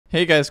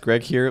Hey guys,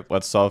 Greg here.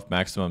 Let's solve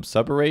maximum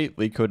subarray,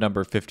 Leetcode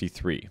number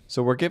 53.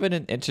 So we're given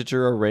an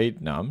integer array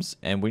nums,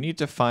 and we need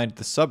to find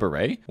the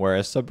subarray, where a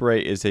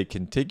subarray is a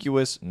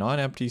contiguous,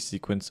 non-empty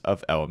sequence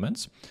of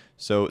elements.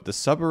 So the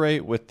subarray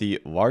with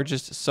the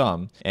largest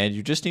sum, and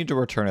you just need to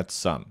return its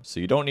sum. So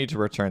you don't need to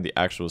return the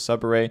actual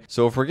subarray.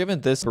 So if we're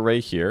given this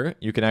array here,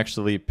 you can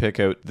actually pick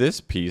out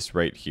this piece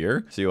right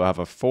here. So you'll have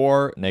a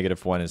 4,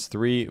 -1 is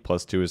 3,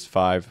 plus 2 is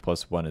 5,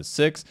 plus 1 is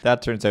 6.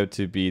 That turns out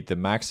to be the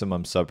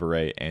maximum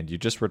subarray, and you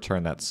just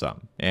return that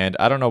sum. And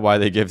I don't know why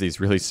they give these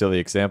really silly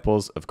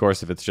examples. Of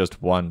course, if it's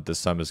just 1, the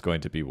sum is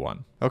going to be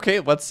 1. Okay,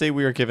 let's say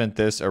we are given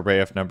this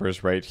array of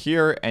numbers right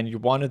here, and you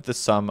wanted the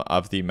sum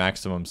of the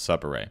maximum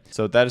subarray.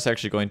 So that is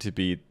actually going to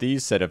be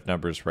these set of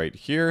numbers right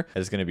here.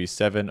 It's going to be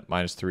 7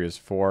 minus 3 is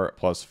 4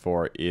 plus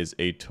 4 is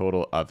a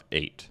total of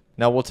 8.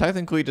 Now we'll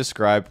technically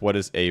describe what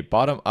is a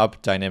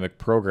bottom-up dynamic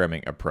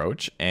programming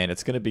approach, and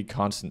it's going to be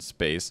constant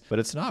space, but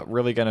it's not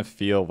really going to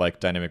feel like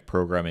dynamic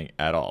programming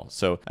at all.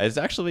 So it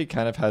actually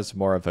kind of has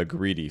more of a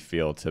greedy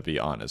feel, to be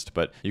honest,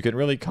 but you can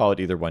really call it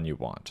either one you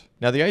want.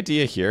 Now the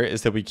idea here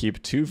is that we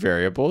keep two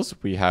variables.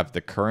 We have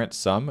the current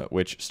sum,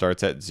 which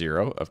starts at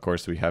 0. Of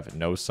course, we have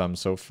no sum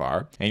so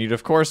far. And you'd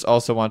of course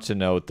also want to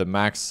know the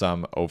max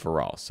sum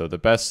overall. So the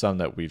best sum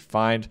that we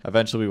find,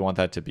 eventually we want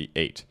that to be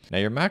 8. Now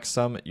your max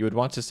sum, you would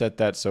want to set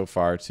that so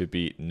far to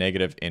be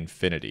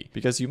 -infinity,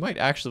 because you might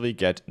actually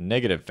get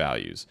negative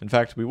values. In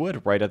fact, we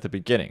would right at the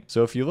beginning.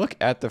 So if you look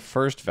at the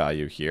first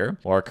value here,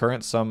 well, our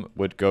current sum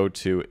would go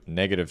to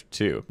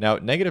 -2. Now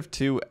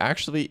 -2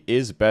 actually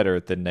is better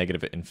than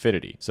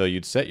 -infinity. So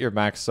you'd set your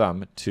max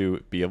sum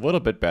to be a little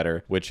bit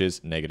better, which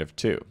is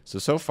 -2.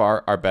 So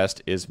far our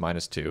best is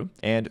 -2.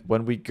 And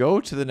when we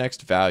go to the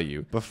next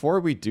value, before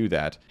we do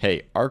that,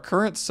 hey, our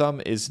current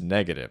sum is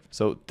negative.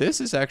 So this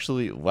is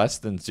actually less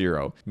than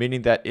 0,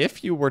 meaning that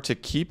if you were to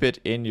keep it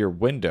in your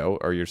window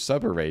or your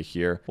subarray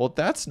here, well,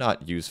 that's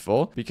not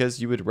useful,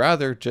 because you would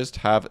rather just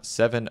have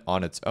 7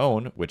 on its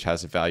own, which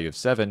has a value of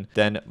 7,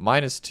 than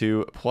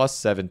 -2 plus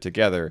 7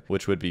 together,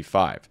 which would be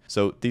 5.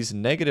 So these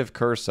negative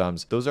cur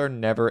sums, those are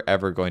never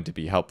ever going to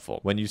be helpful.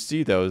 When you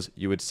see those,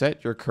 you would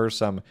set your cur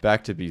sum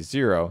back to be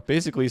 0,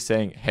 basically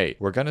saying, hey,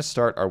 we're going to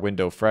start our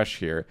window fresh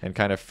here and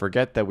kind of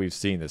forget that we've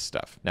seen this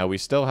stuff. Now we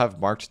still have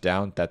marked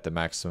down that the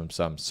maximum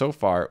sum so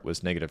far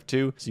was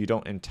 -2, so you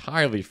don't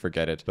entirely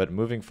forget it, but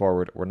moving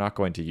forward, we're not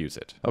going to use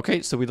it.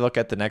 Okay, so we look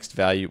at the next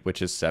value,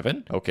 which is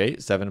 7. Okay,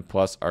 7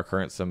 plus our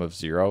current sum of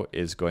 0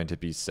 is going to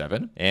be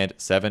 7, and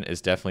 7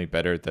 is definitely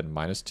better than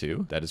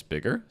 -2. That is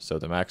bigger, so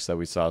the max that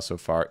we saw so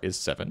far is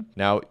 7.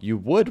 Now, you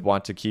would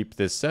want to keep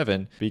this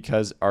 7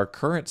 because our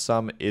current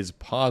sum is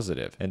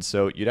positive, and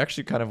so you'd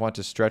actually kind of want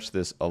to stretch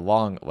this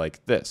along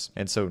like this.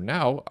 And so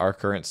now our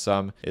current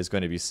sum is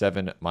going to be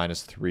 7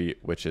 minus 3,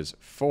 which is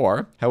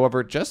 4.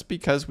 However, just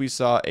because we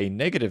saw a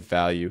negative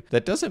value,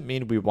 that doesn't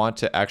mean we want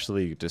to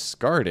actually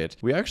discard it.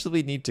 We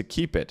actually need to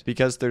keep it,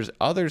 because there's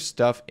other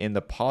stuff in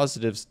the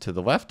positives to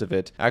the left of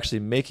it actually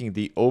making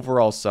the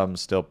overall sum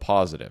still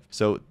positive.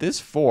 So this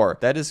 4,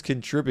 that is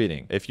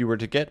contributing. If you were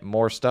to get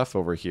more stuff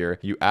over here,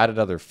 you add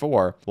another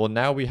 4, well,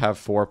 now we have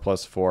 4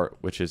 plus 4,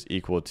 which is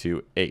equal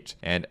to 8.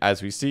 And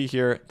as we see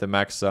here, the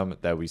max sum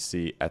that we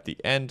see at the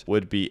end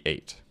would be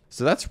 8.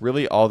 So that's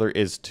really all there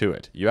is to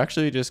it. You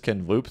actually just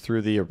can loop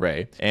through the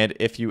array, and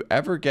if you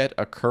ever get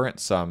a current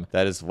sum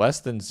that is less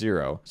than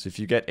 0, so if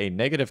you get a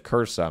negative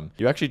cur sum,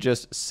 you actually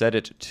just set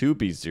it to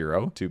be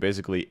 0 to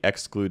basically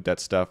exclude that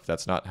stuff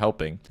that's not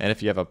helping. And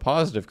if you have a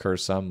positive cur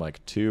sum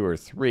like 2 or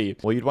 3,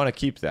 well, you'd want to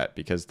keep that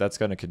because that's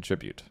going to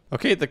contribute.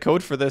 Okay, the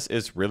code for this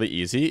is really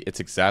easy.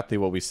 It's exactly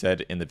what we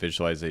said in the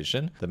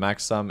visualization. The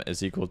max sum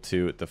is equal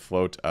to the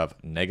float of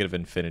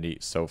 -infinity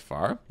so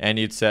far, and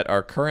you'd set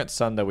our current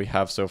sum that we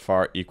have so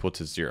far equal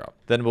to 0.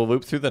 Then we'll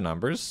loop through the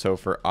numbers. So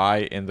for I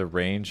in the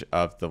range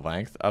of the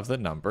length of the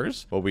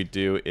numbers, what we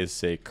do is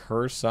say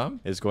cur sum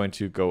is going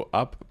to go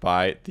up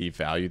by the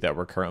value that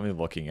we're currently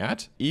looking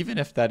at, even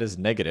if that is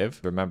negative.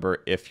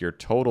 Remember, if your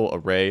total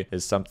array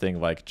is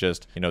something like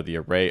just, the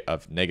array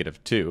of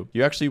 -2,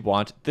 you actually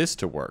want this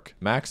to work.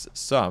 Max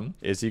sum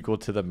is equal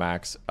to the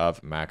max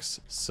of max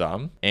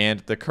sum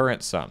and the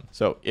current sum.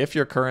 So if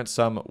your current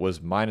sum was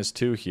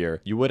 -2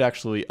 here, you would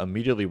actually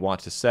immediately want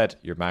to set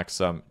your max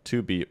sum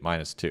to be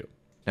 -2.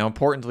 Now,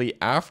 importantly,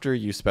 after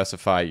you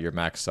specify your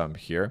max sum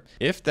here,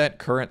 if that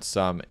current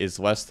sum is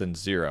less than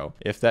 0,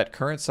 if that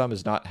current sum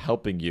is not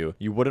helping you,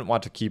 you wouldn't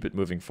want to keep it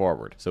moving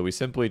forward. So we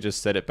simply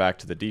just set it back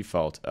to the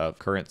default of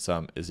current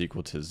sum is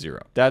equal to 0.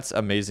 That's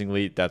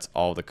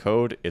all the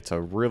code. It's a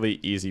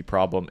really easy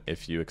problem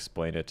if you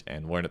explain it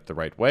and learn it the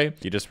right way.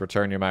 You just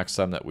return your max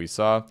sum that we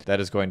saw. That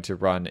is going to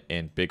run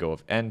in big O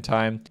of n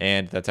time,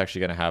 and that's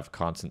actually going to have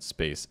constant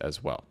space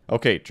as well.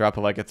 Okay, drop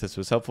a like if this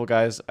was helpful,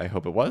 guys. I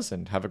hope it was,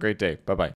 and have a great day. Bye-bye.